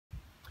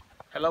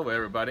Hello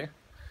everybody.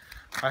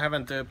 I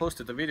haven't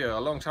posted a video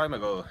a long time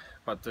ago,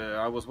 but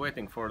I was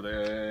waiting for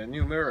the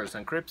new mirrors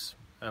and grips,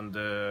 and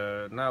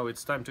now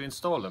it's time to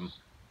install them.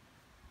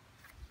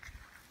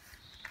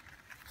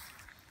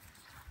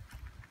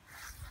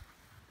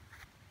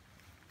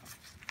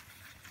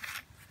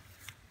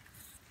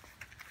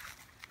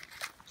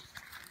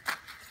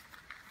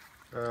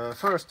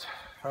 First,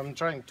 I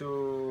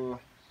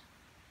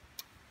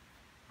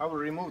will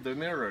remove the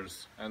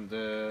mirrors and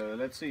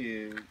let's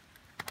see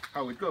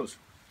how it goes.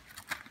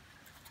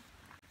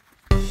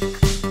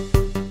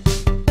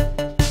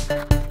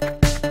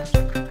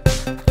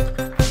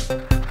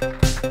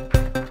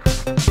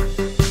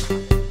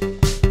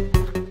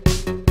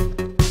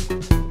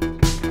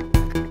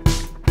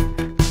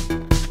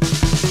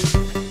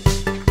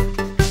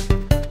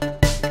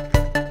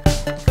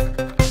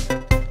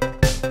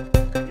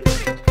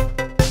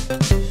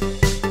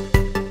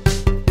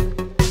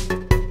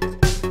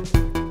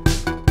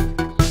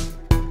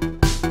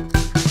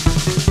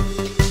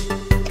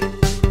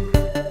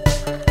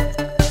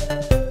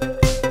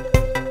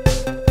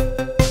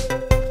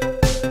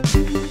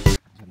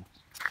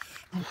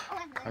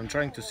 I'm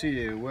trying to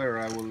see where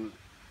I will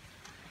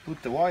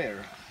put the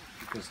wire,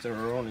 because there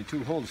are only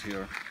two holes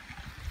here,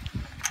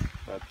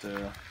 but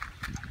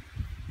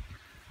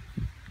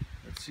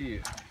let's see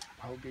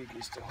how big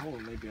is the hole.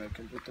 Maybe I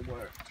can put the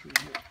wire through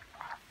here.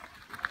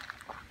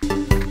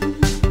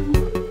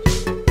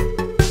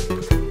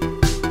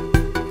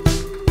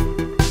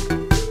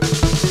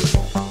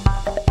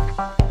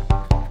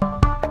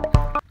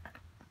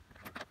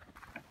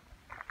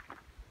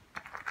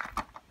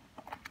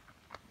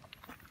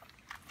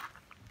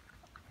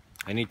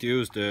 I need to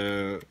use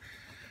the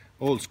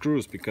old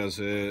screws because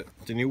the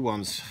new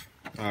ones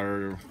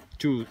are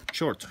too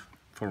short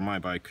for my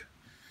bike,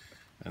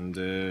 and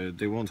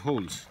they won't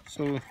hold,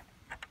 so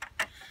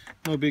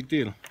no big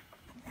deal.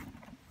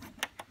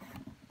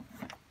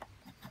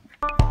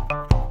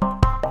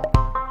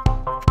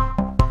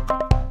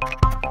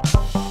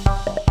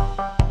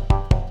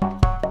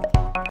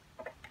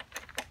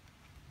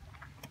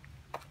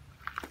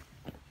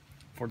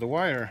 For the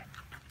wire,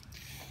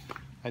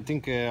 I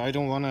think I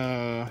don't want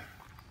to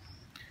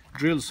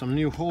drill some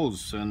new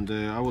holes, and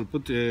I will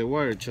put the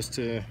wire just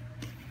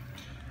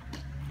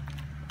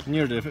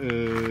near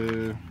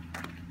the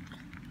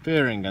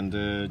fairing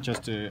and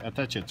just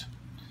attach it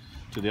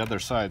to the other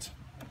side.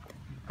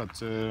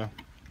 But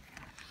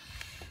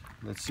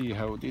let's see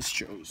how this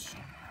shows.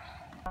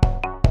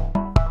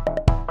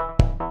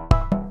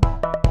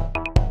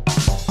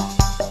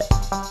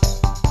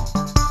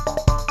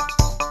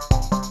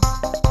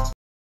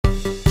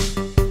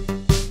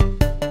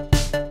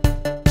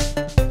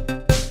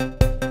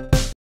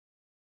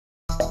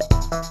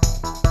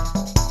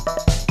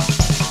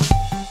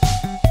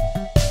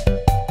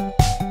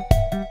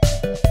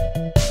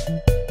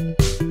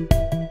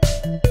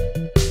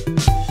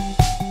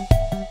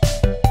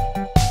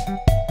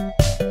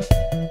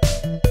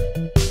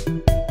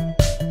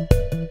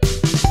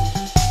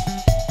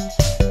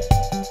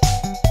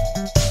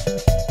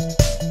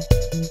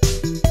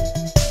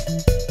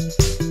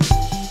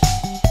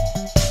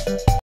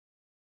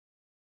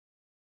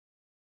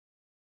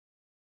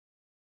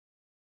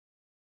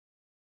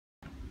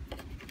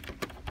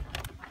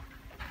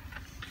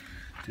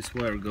 This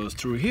wire goes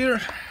through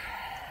here,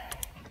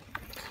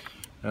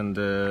 and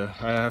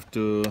I have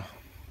to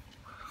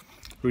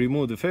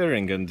remove the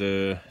fairing and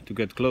to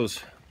get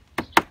close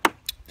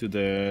to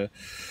the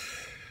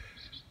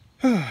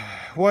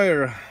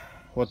wire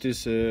what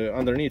is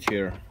underneath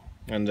here,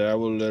 and I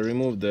will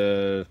remove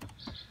the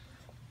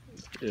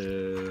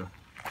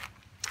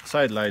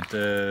side light,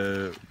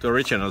 the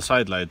original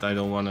side light. I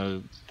don't want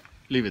to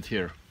leave it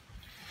here.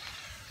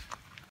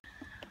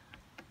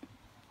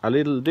 A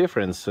little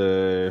difference,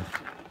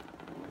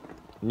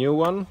 new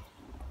one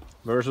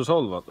versus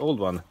old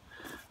one.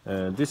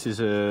 This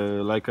is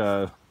like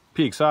a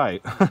pig's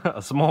eye,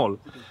 small,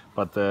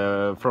 but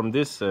from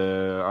this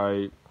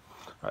I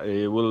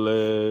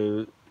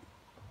will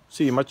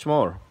see much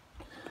more.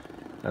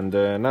 And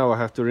now I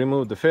have to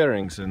remove the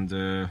fairings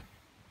and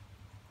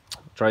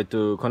try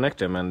to connect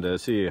them and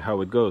see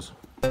how it goes.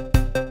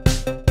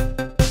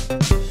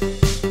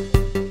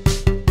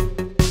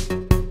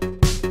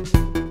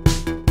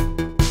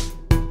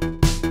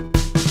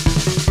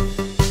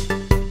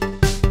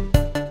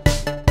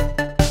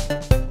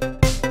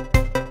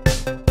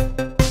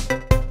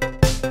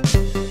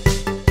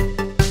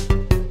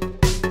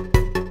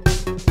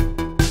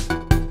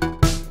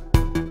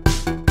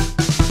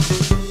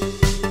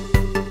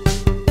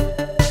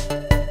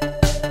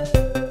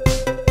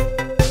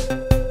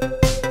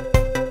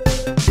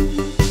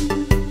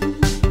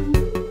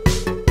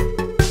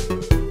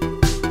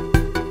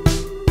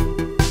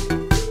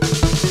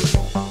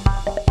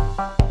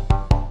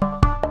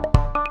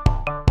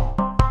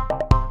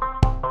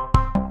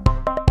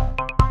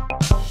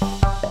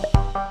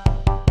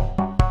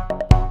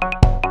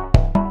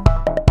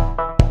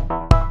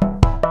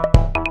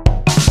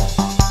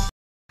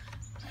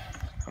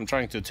 I'm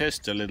trying to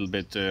test a little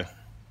bit to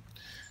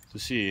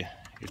see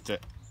if the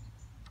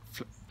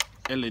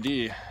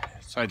LED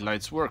side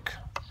lights work,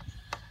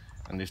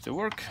 and if they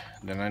work,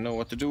 then I know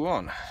what to do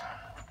on.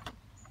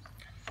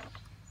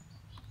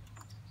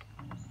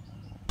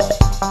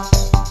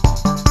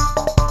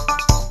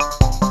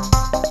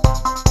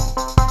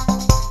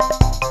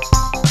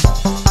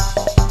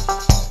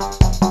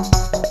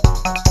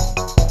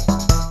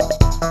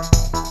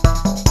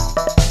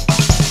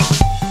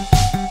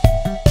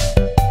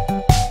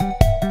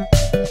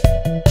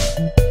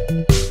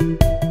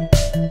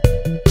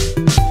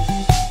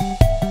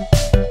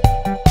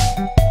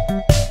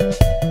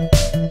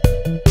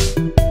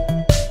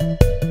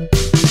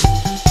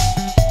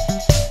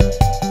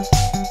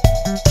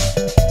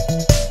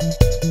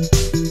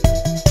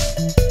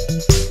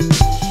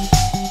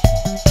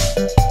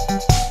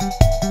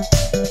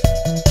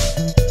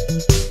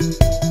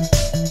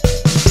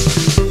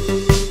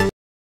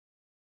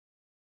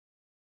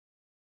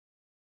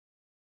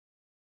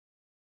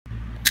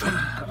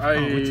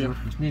 I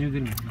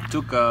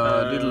took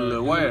a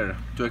little wire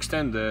to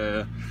extend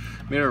the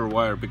mirror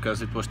wire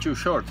because it was too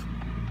short,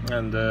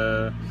 and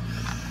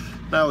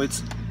now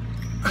it's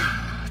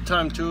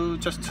time to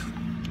just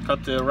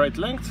cut the right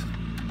length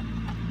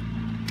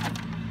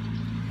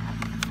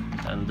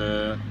and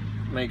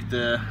make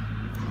the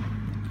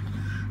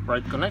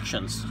right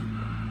connections.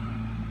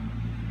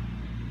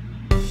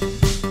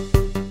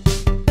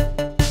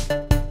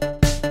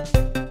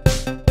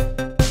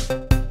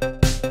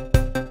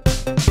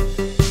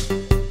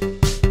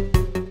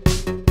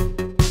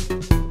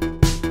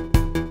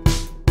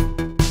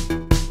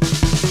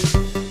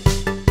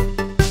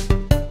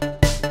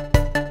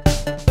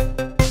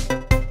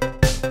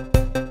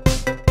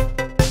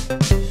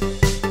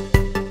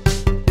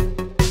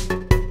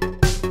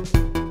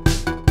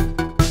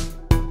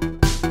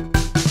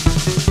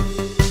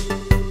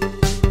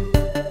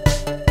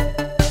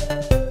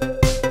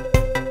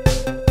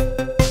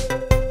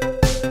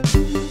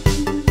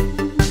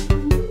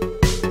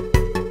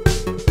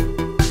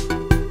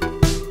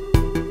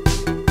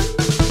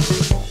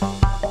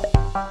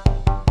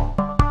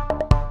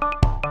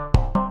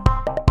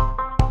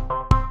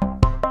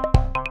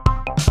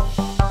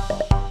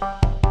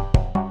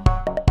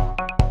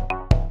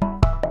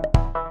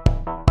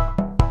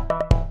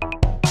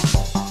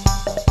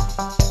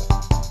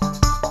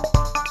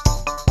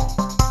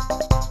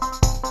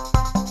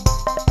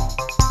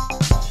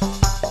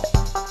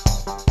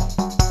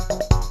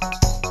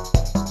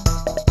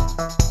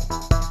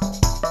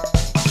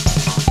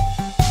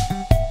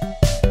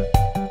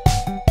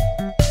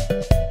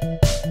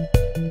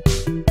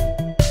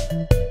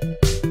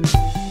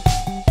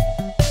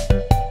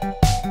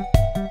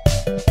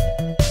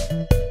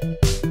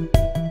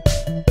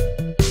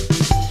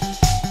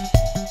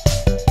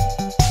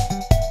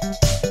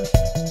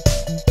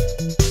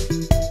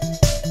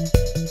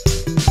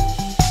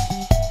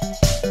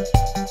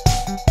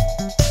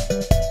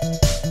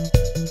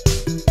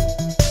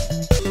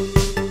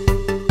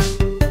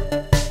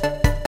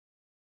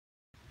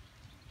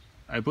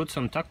 I put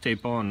some duct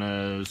tape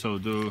on so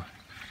to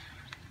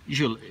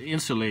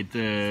insulate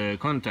the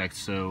contacts,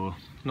 so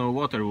no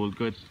water will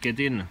get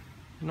in.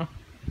 No,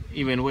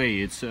 even way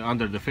it's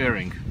under the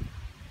fairing.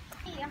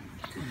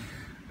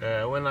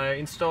 When I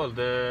install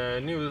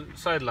the new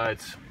side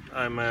lights,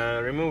 I'm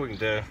removing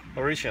the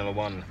original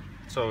one,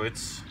 so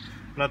it's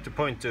not the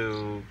point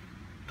to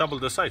double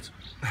the size.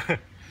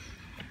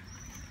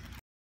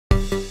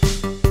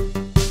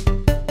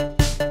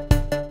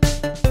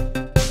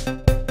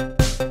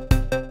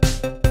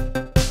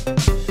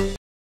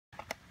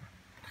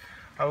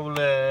 I will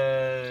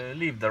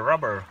leave the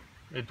rubber.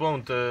 It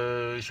won't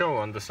show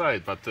on the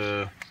side, but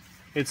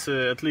it's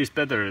at least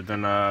better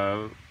than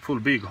a full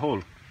big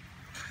hole.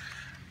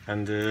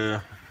 And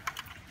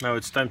now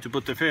it's time to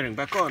put the fairing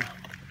back on.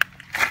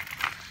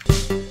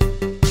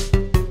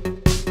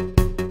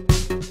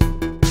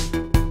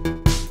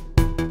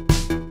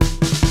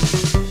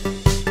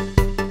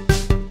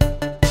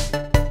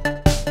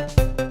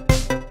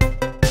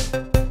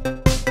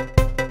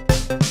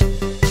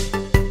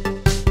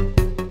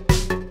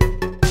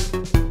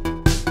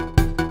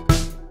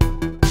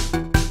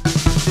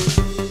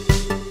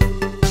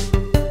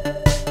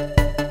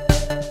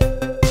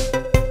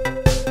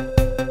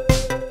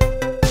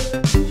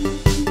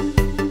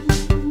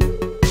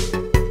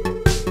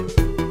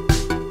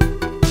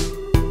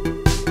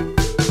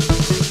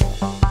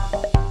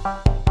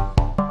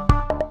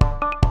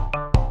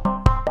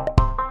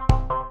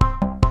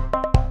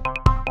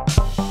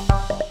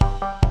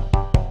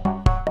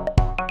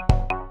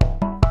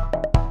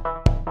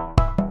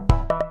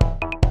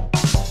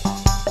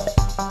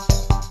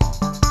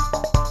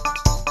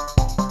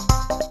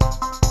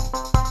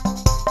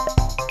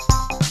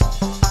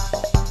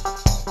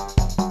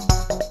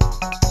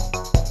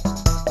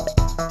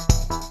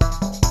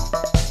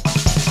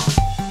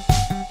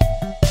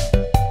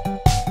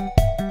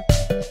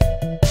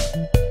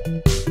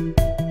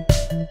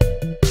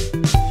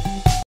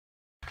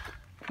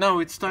 Now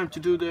it's time to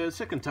do the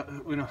second,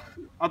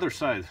 other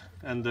side,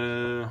 and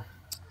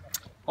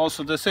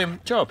also the same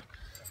job.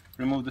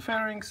 Remove the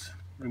fairings,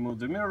 remove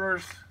the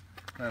mirrors,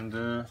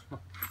 and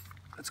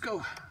Let's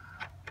go.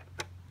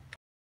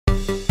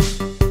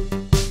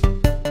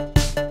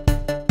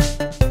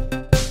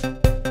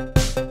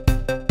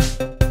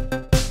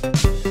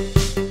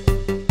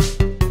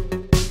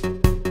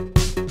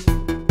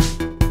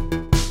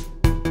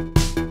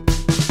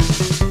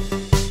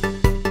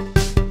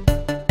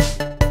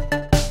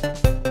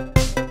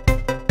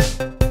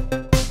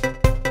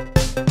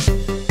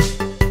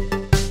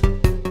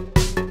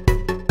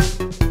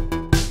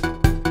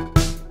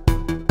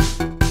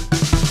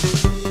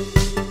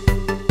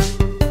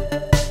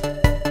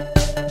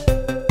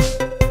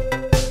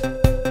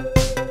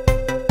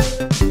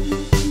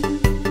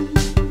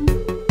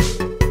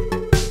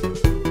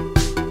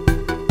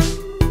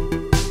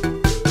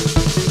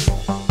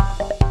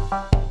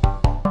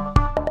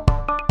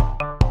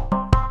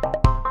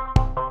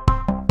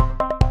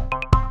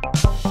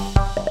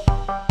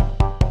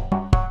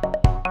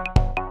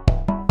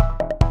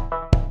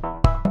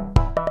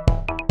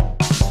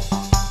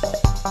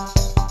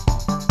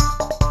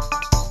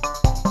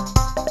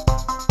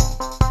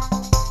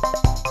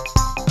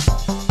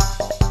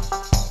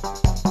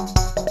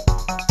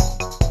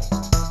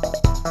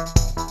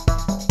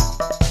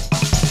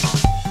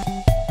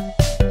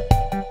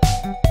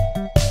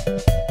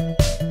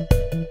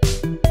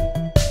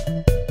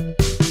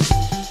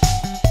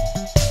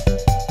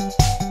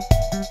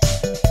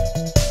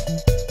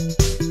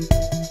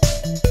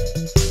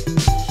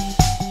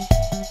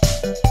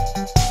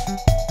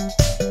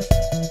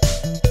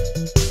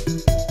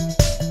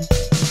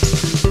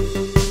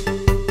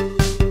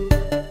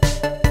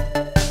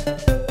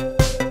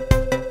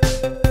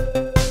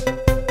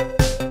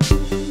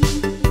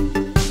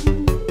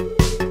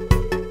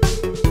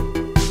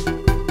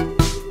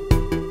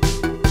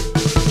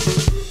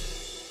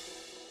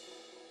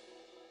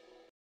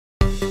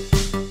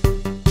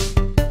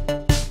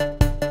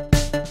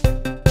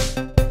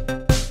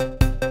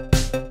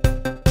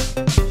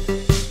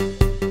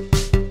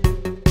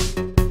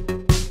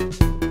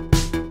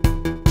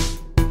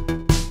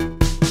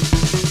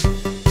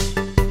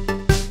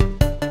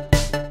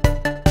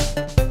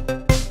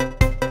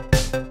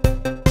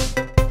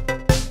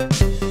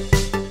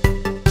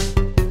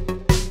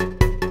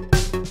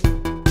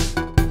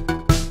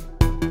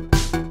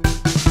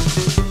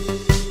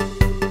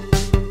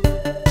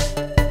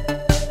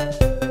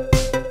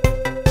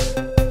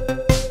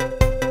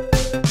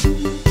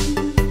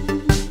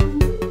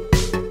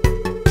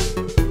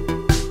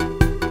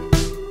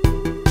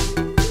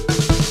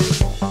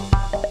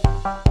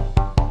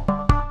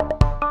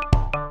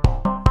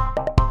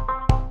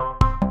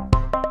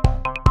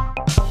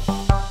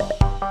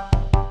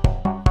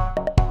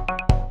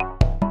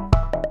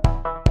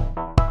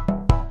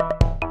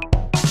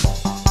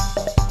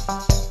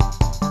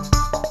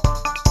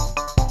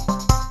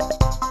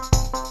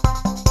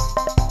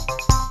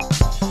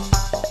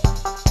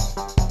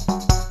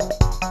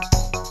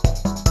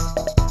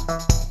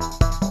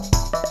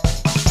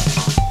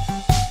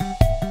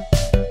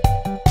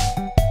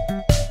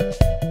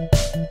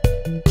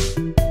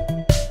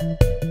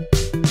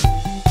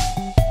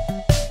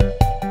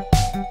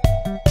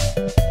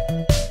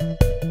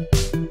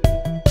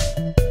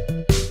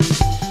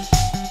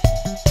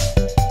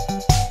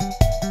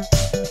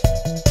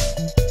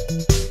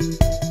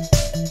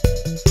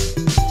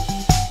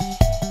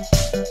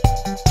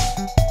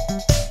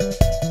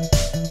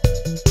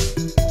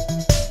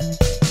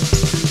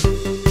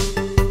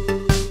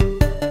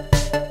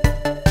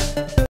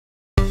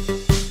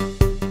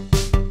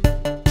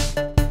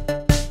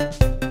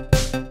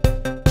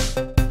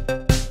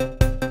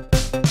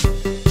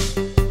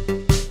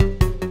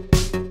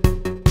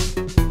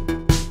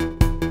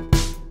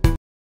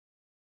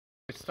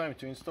 It's time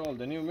to install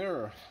the new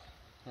mirror,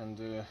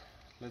 and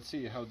let's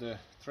see how the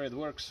thread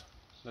works.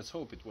 Let's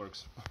hope it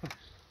works.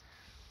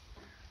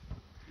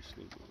 This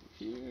will go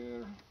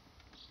here.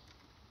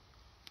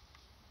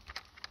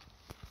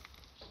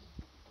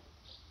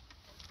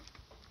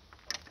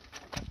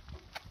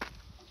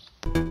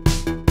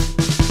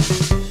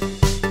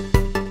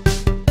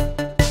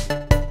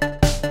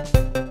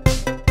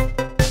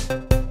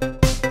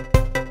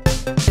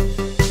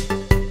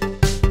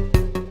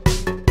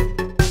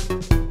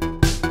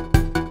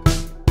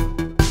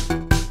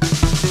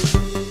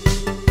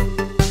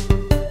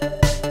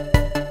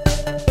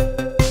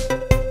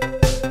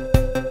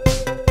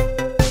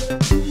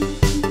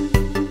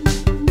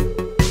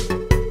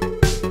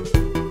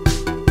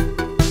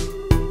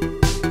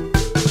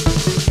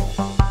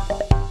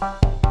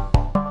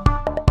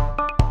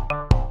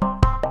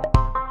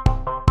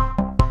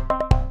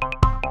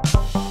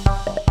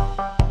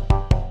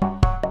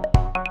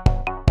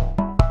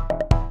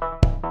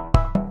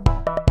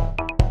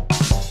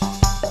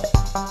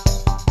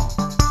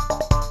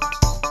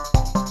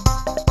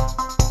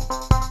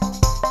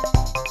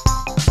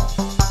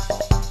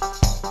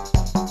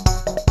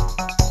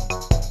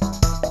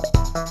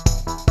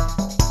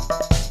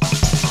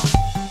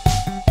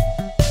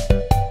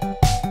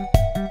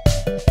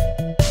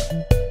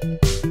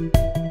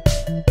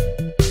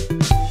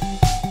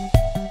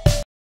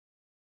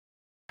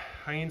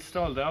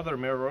 another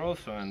mirror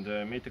also and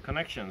made the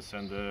connections,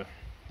 and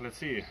let's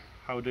see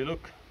how they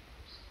look.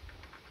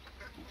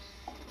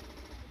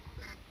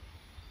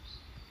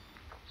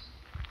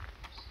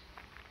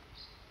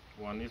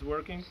 One is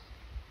working,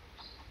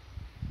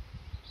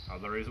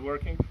 other is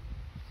working.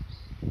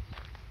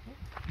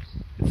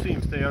 It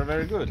seems they are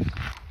very good.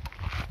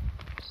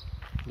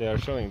 They are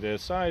showing their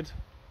side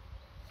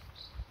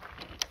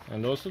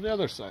and also the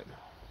other side.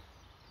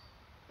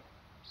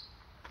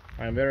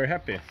 I'm very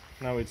happy.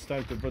 Now it's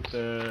time to put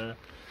the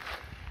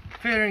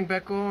fairing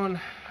back on,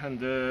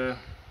 and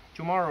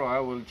tomorrow I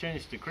will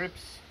change the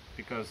grips,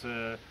 because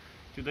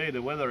today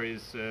the weather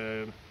is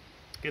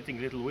getting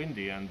a little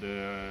windy, and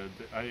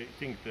I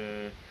think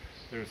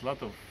there's a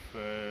lot of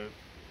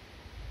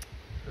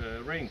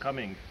rain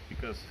coming,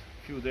 because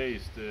few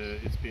days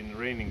it's been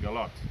raining a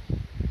lot.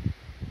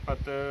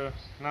 But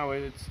now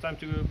it's time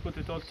to put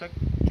it all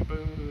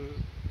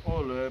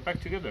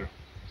back together.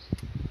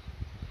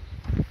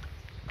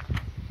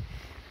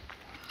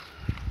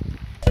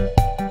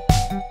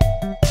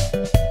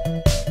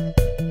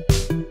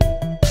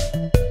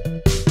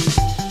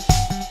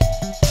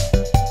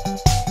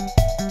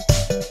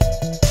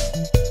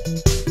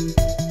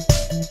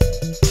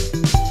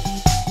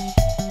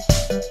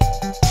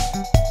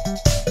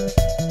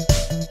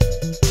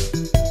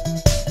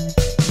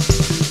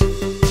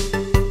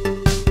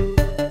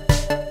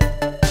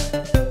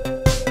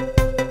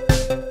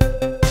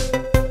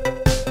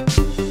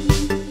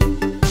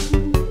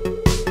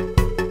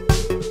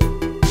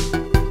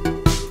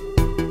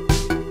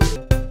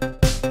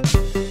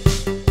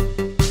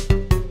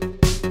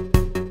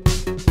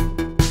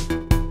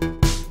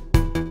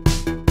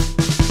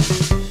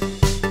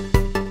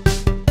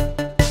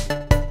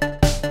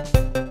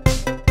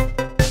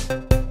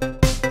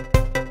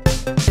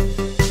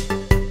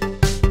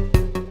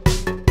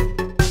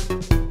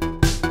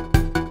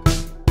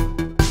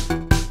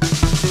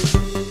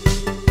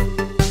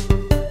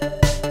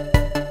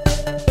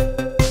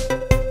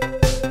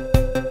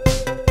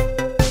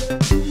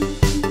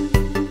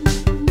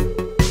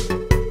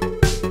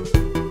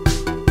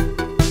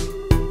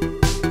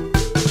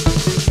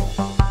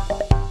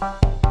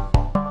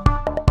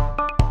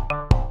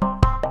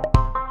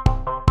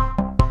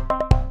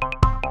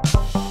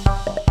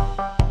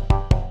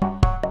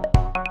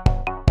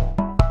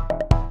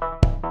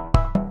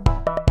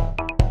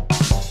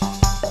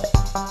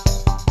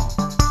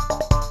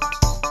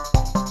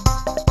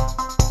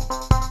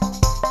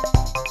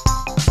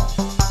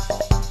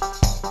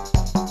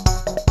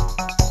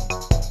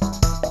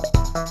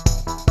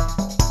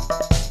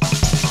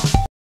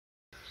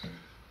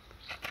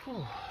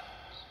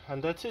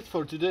 And that's it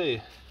for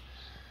today.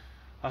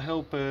 I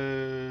hope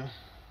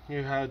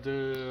you had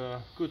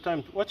a good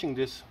time watching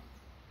this,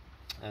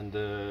 and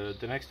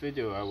the next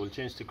video I will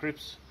change the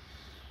grips,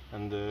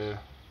 and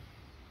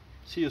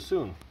see you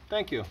soon.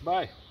 Thank you,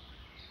 bye.